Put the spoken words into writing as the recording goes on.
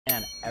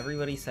And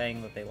everybody's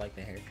saying that they like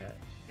the haircut.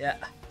 Yeah,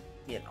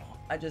 you know,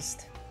 I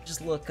just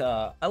look,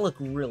 I look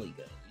really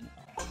good, you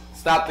know?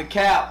 Stop the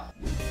cap!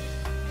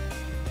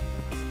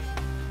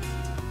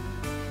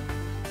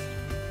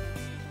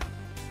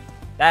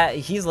 That,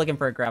 he's looking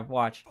for a grab,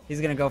 watch. He's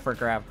gonna go for a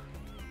grab.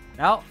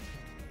 No.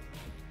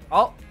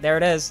 Oh, there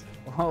it is.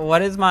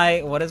 What is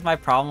my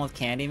problem with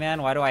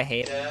Candyman? Why do I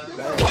hate him?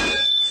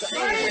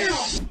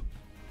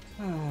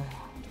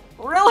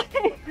 Really?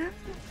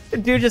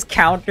 Dude just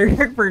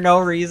countered for no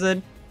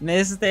reason,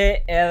 missed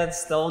it, and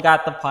still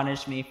got to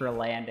punish me for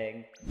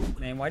landing.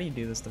 Man, why do you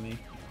do this to me?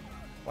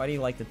 Why do you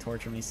like to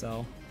torture me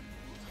so?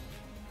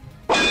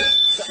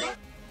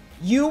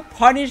 You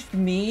punished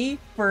me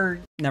for...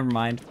 Never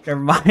mind.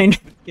 Never mind.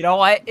 You know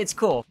what? It's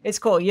cool. It's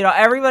cool. You know,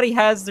 everybody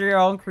has their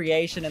own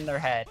creation in their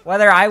head.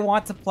 Whether I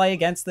want to play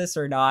against this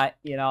or not,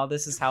 you know,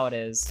 this is how it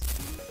is.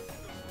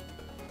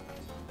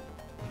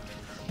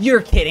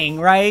 You're kidding,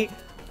 right?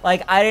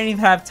 Like, I didn't even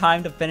have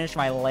time to finish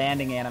my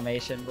landing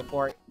animation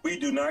before... We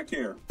do not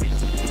care.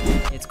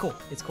 It's cool.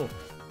 It's cool.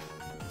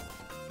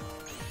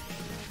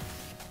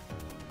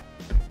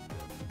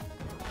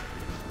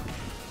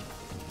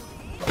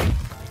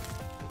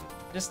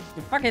 Just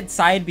fucking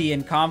side B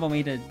and combo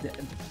me to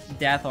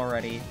death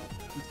already.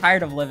 I'm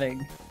tired of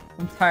living.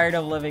 I'm tired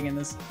of living in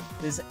this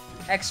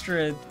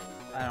extra...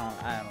 I don't know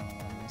what I'm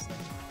gonna say.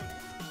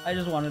 I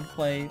just wanted to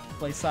play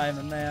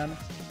Simon, man.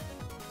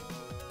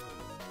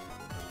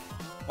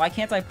 Why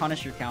can't I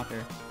punish your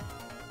counter?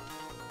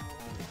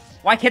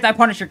 Why can't I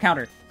punish your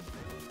counter?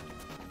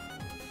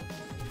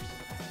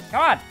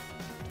 Come on!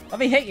 Let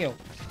me hit you!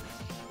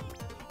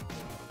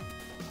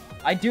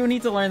 I do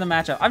need to learn the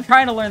matchup. I'm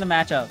trying to learn the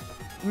matchup.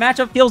 The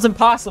matchup feels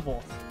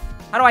impossible.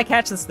 How do I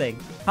catch this thing?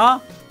 Huh?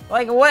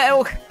 Like,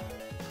 what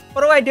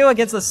do I do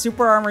against a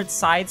super armored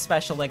side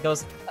special that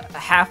goes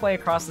halfway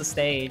across the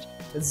stage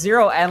with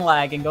 0 end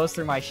lag and goes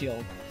through my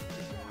shield?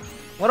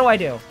 What do I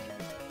do?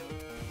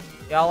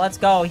 Yo, let's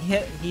go. He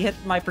hit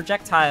my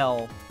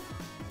projectile.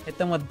 Hit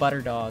them with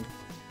Butterdog.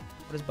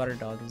 What is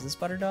Butterdog? Is this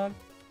Butterdog?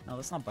 No,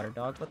 that's not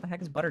Butterdog. What the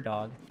heck is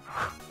Butterdog?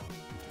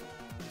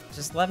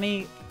 Just let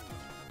me...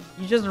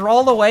 You just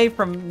rolled away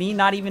from me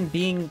not even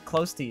being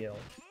close to you.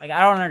 Like,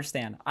 I don't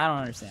understand. I don't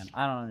understand.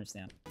 I don't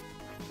understand.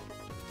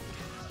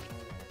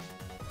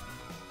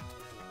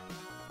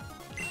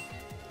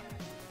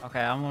 Okay,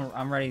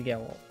 I'm ready to get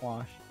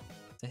washed.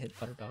 To hit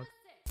Butterdog.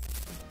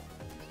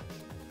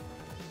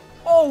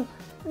 Oh!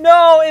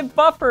 No! It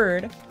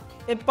buffered!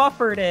 It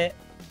buffered it.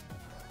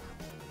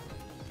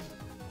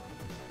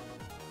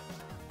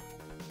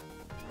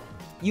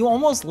 You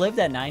almost lived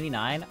at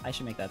 99? I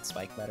should make that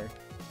spike better.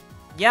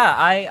 Yeah,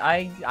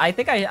 I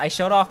think I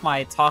showed off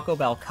my Taco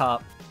Bell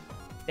cup.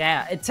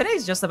 Damn,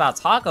 today's just about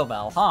Taco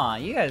Bell, huh?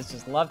 You guys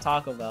just love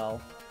Taco Bell.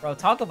 Bro,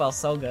 Taco Bell's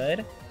so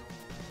good.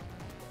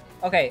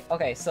 Okay,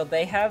 so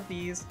they have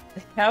these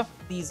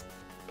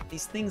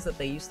things that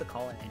they used to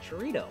call an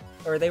enchilada.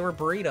 Or they were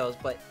burritos,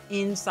 but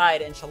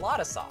inside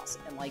enchilada sauce.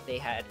 And like they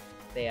had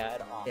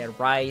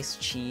rice,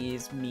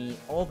 cheese, meat,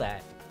 all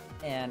that.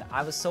 And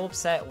I was so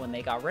upset when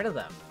they got rid of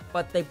them.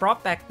 But they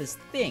brought back this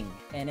thing,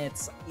 and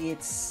it's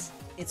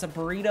a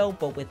burrito,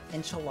 but with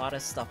enchilada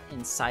stuff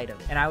inside of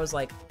it. And I was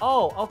like,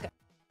 oh, okay.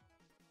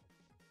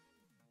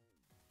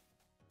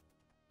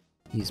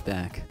 He's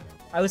back.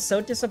 I was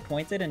so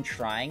disappointed in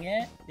trying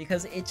it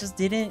because it just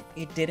didn't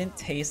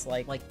taste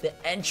like the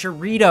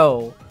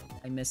enchilada.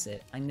 I miss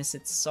it. I miss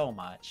it so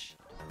much.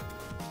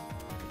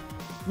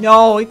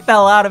 No, he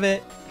fell out of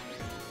it.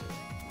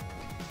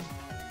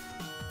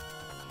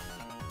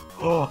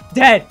 Oh,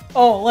 dead.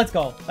 Oh, let's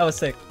go. That was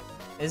sick.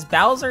 Is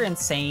Bowser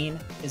insane?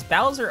 Is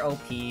Bowser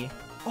OP?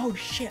 Oh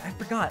shit, I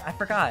forgot.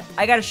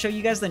 I gotta show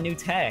you guys the new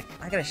tech.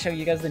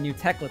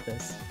 With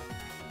this.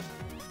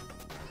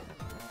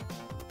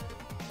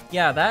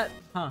 Yeah,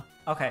 huh.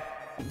 Okay.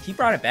 He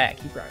brought it back.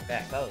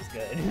 That was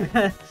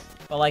good.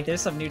 But like,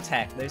 there's some new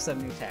tech.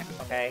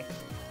 Okay?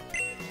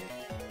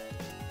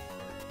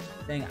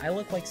 Dang, I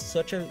look like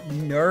such a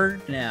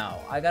nerd now.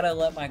 I gotta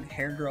let my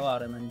hair grow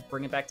out and then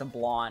bring it back to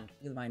blonde.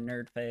 Look at my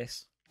nerd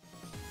face.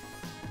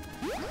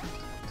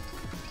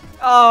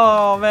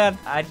 Oh man,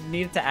 I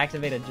needed to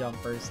activate a jump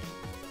first.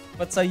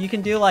 But so you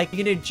can do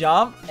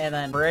jump and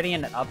then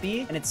Meridian and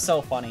uppy, and it's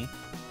so funny.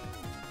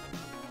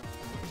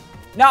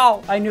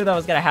 No! I knew that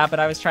was gonna happen.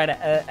 I was trying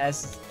to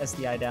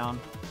SDI down.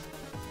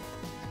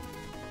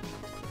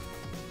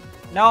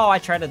 No, I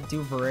tried to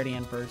do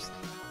Viridian first.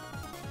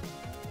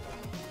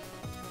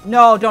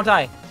 No, don't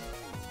die.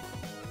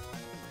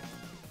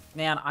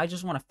 Man, I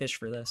just want to fish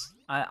for this.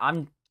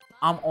 I'm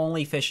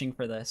only fishing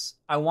for this.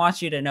 I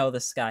want you to know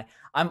this, guy.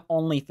 I'm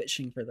only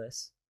fishing for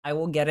this. I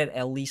will get it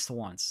at least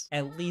once.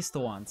 At least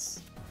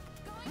once.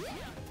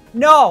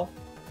 No!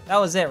 That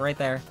was it right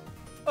there.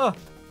 Ugh.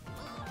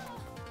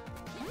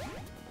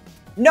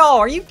 No,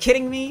 are you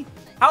kidding me?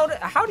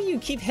 How do you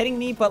keep hitting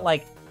me but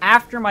like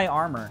after my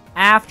armor?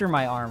 After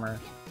my armor.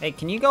 Hey,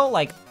 can you go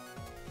like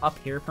up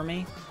here for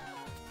me?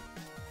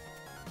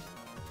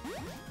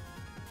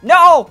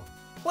 No!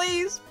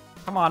 Please!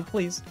 Come on,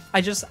 please.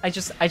 I just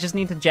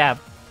need to jab.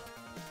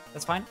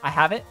 That's fine. I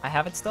have it. I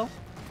have it still.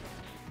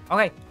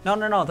 Okay. No,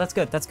 no, no. That's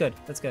good. That's good.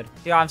 That's good.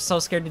 Dude, I'm so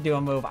scared to do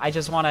a move. I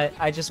just want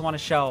to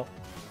show.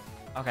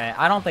 Okay.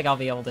 I don't think I'll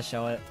be able to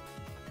show it.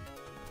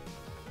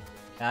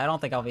 Yeah, I don't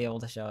think I'll be able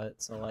to show it.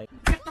 So like,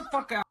 get the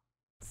fuck out.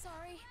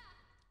 Sorry.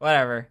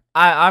 Whatever.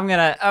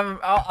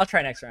 I'll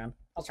try next round.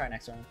 I'll try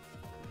next round.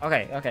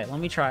 Okay. Okay. Let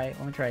me try.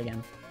 Let me try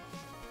again.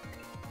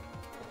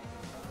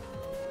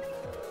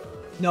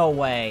 No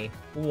way.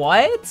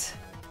 What?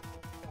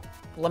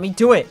 Let me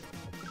do it.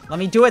 Let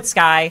me do it,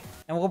 Sky.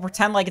 And we'll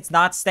pretend like it's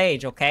not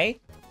stage,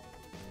 okay?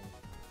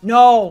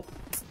 No!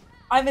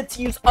 I meant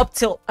to use up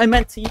tilt. I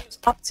meant to use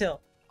up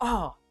tilt.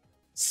 Oh,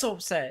 so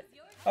upset.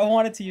 I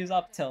wanted to use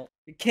up tilt.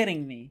 You're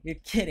kidding me. You're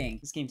kidding.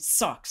 This game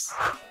sucks.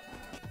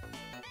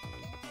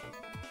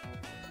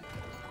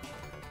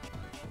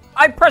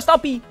 I pressed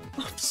up E.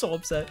 I'm so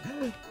upset.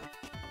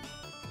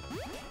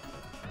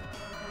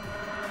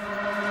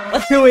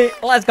 Let's do it.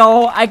 Let's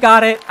go. I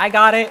got it. I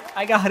got it.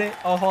 I got it.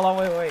 Oh, hold on.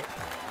 Wait, wait.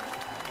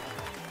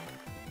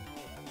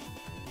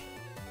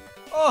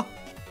 Oh,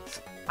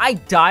 I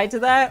died to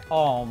that?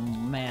 Oh,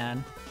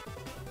 man.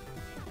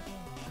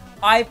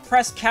 I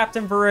pressed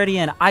Captain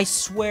Viridian. I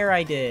swear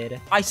I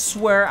did. I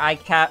swear I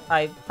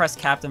pressed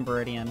Captain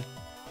Viridian.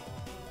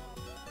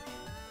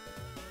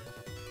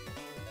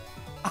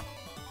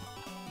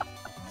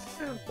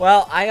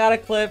 Well, I got a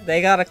clip,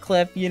 they got a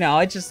clip, you know,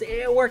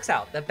 it works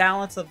out. The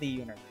balance of the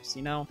universe,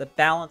 you know? The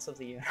balance of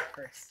the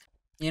universe.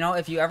 You know,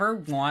 if you ever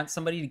want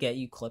somebody to get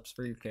you clips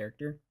for your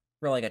character,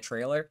 for like a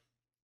trailer.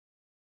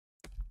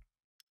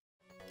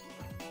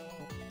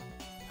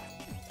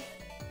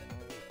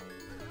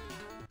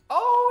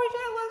 Oh,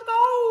 shit, let's go!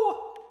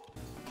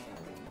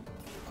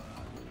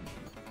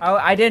 Oh,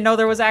 I didn't know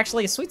there was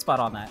actually a sweet spot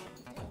on that.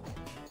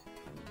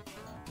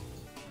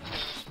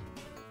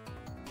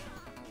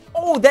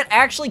 Oh, that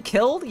actually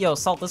killed? Yo,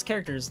 Salt, this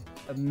character's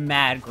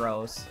mad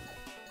gross.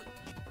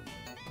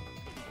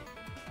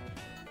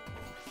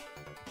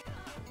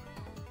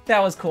 That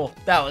was cool.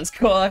 That was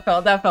cool.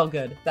 That felt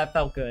good. That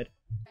felt good.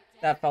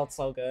 That felt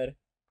so good.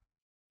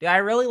 Yeah, I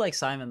really like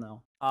Simon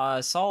though.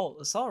 Salt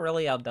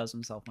really outdoes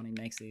himself when he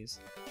makes these.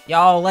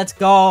 Yo, let's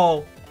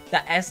go! The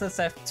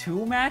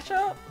SSF2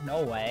 matchup?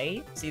 No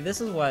way. See,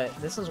 this is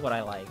what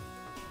I like.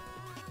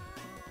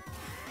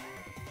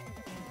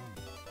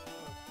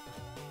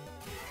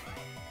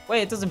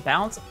 Wait, it doesn't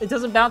bounce? It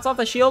doesn't bounce off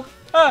the shield?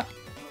 Ah!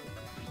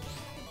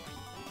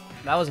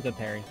 That was a good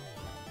parry.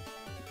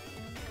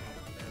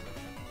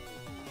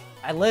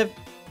 I live.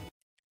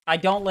 I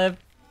don't live.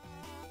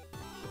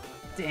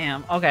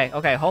 Damn. Okay,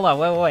 okay, hold on.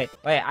 Wait.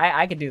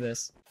 I can do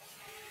this.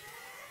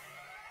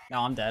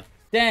 No, I'm dead.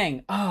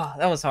 Dang. Oh,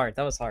 that was hard.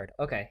 That was hard.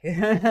 Okay.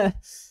 What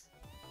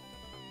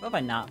have I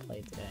not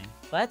played today?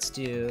 Let's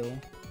do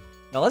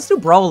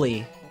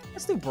Broly.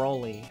 Let's do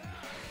Broly.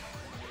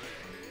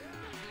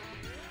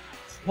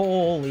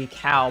 Holy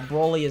cow,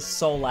 Broly is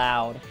so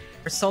loud.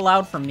 Or so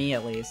loud for me,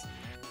 at least.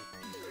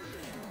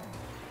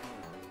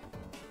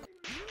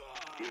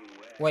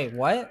 Wait,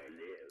 what?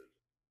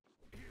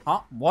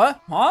 Huh? What?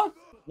 Huh?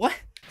 What?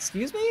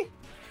 Excuse me?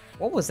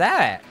 What was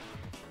that?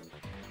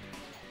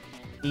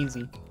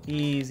 Easy.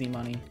 Easy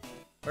money.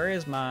 Where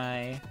is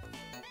my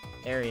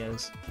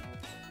areas?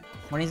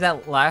 When he's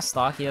at last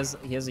stock, he has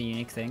a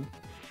unique thing.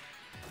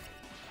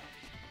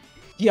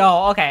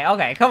 Yo,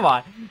 okay, come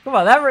on. Come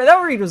on, that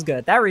read was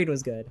good. That read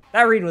was good.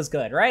 That read was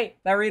good, right?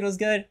 That read was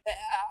good.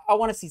 I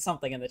want to see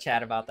something in the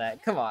chat about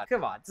that. Come on.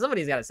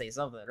 Somebody's got to say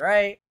something,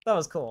 right? That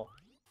was cool.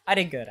 I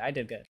did good.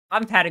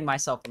 I'm patting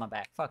myself on the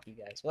back. Fuck you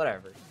guys.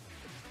 Whatever.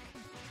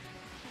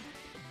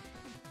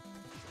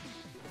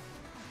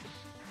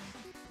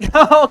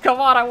 Oh,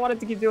 come on. I wanted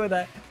to keep doing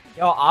that.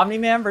 Yo,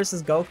 Omni-Man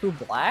versus Goku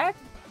Black?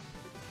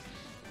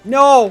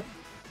 No!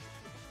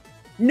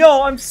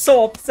 No, I'm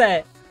so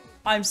upset.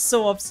 I'm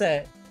so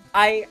upset.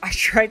 I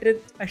tried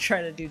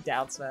to do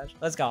down smash.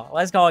 Let's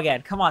go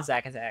again. Come on,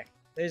 Zack Attack.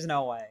 There's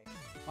no way.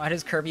 Why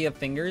does Kirby have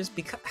fingers?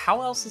 Because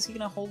how else is he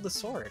gonna hold the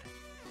sword?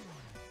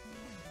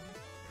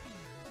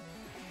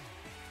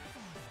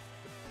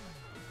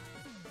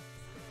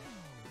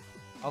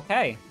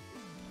 Okay.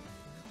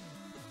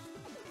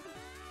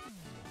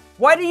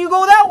 Why did you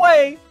go that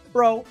way,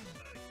 bro?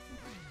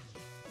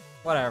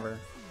 Whatever,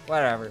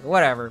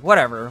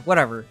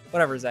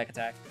 Zack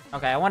Attack.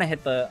 Okay, I want to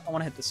hit the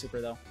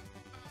super though.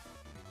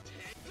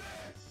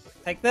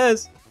 Take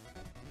this.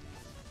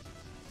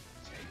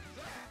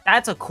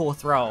 That's a cool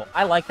throw.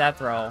 I like that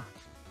throw.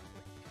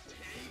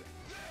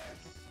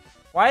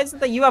 Why is it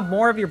that you have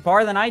more of your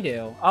bar than I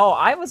do? Oh,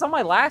 I was on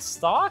my last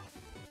stock?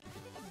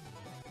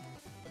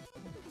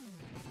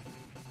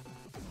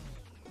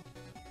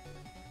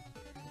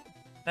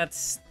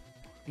 That's,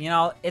 you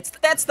know,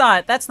 that's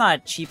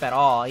not cheap at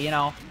all, you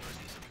know.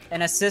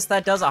 An assist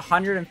that does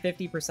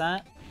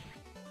 150%.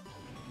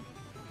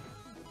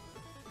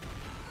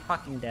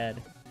 Fucking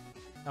dead.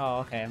 Oh,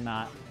 okay, I'm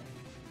not.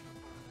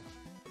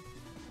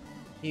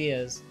 He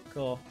is.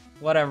 Cool.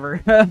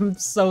 Whatever. I'm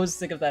so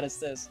sick of that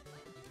assist.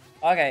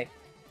 Okay.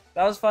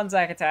 That was fun,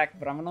 Zack Attack,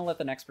 but I'm gonna let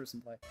the next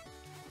person play.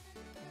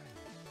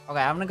 Okay,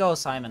 I'm gonna go with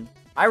Simon.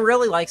 I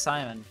really like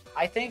Simon.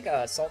 I think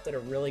Salt did a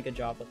really good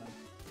job with him.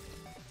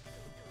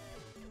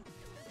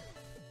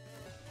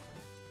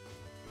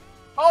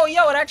 Oh,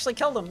 yo, it actually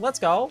killed him. Let's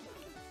go.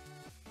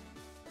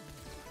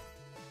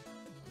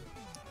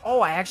 Oh,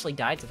 I actually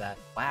died to that.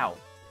 Wow.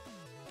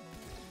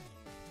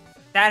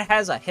 That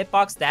has a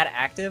hitbox that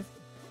active.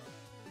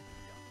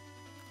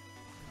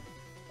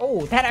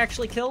 Oh, that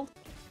actually killed?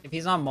 If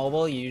he's on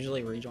mobile, you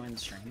usually rejoin the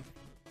stream.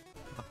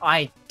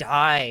 I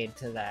died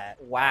to that.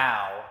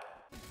 Wow.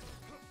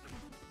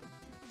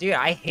 Dude,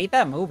 I hate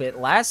that move. It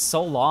lasts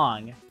so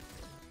long.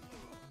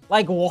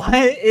 Like, what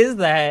is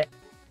that?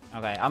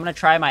 Okay, I'm gonna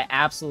try my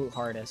absolute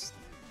hardest.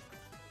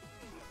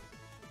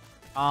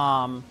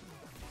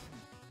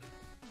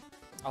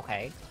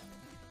 Okay.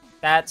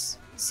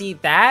 See,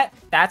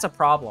 that's a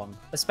problem.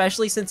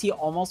 Especially since he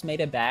almost made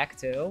it back,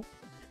 too.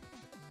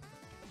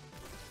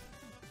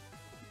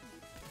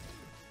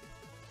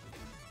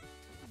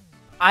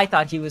 I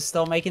thought he was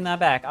still making that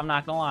back. I'm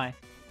not gonna lie.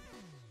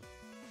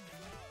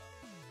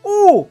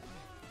 Ooh!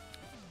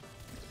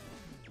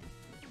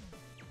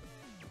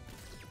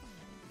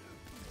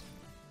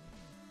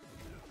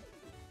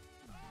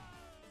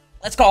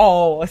 Let's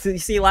go! You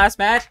see, last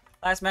match?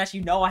 Last match,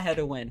 you know I had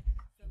to win.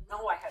 You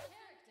know I had to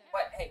win.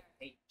 But, hey,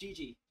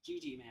 GG.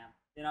 GG, man.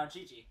 You know,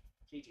 GG.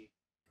 GG.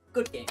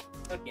 Good game.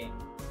 Good game.